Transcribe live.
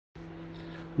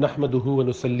نحمده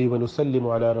ونصلي ونسلم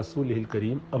على رسوله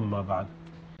الكريم أما بعد.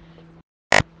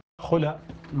 Khula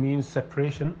means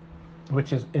separation,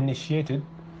 which is initiated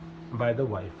by the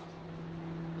wife.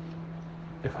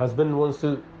 If husband wants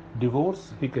to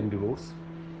divorce, he can divorce.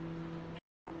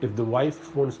 If the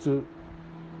wife wants to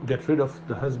get rid of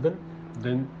the husband,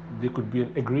 then there could be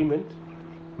an agreement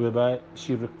whereby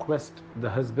she requests the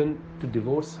husband to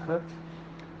divorce her,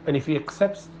 and if he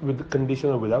accepts with the condition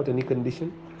or without any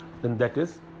condition, then that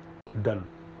is done.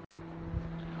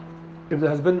 If the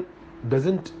husband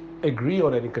doesn't agree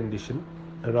on any condition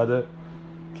and rather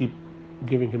keep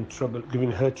giving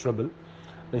her trouble,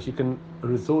 then she can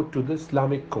resort to the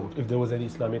Islamic court if there was any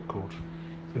Islamic court.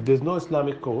 If there's no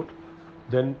Islamic court,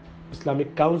 then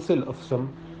Islamic Council of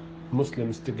some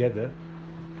Muslims together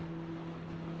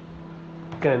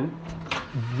can,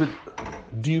 with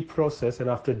due process and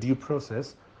after due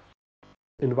process,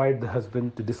 invite the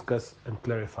husband to discuss and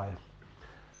clarify.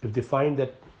 If they find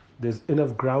that there's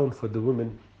enough ground for the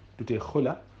woman to take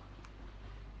khula,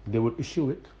 they would issue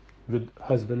it with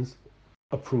husband's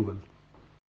approval.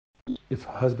 If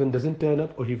husband doesn't turn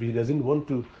up, or if he doesn't want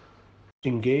to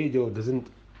engage or doesn't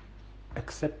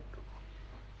accept,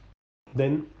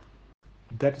 then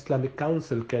that Islamic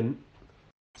Council can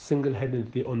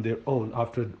single-handedly on their own,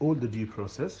 after all the due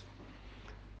process,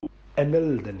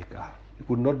 annul the nikah. It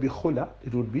would not be khula,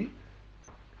 it would be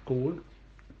called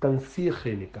tansikh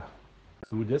nikah.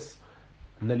 It would just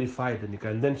nullify the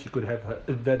nikah, and then she could have her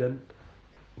iddah done,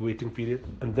 waiting period,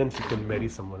 and then she can marry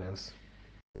someone else.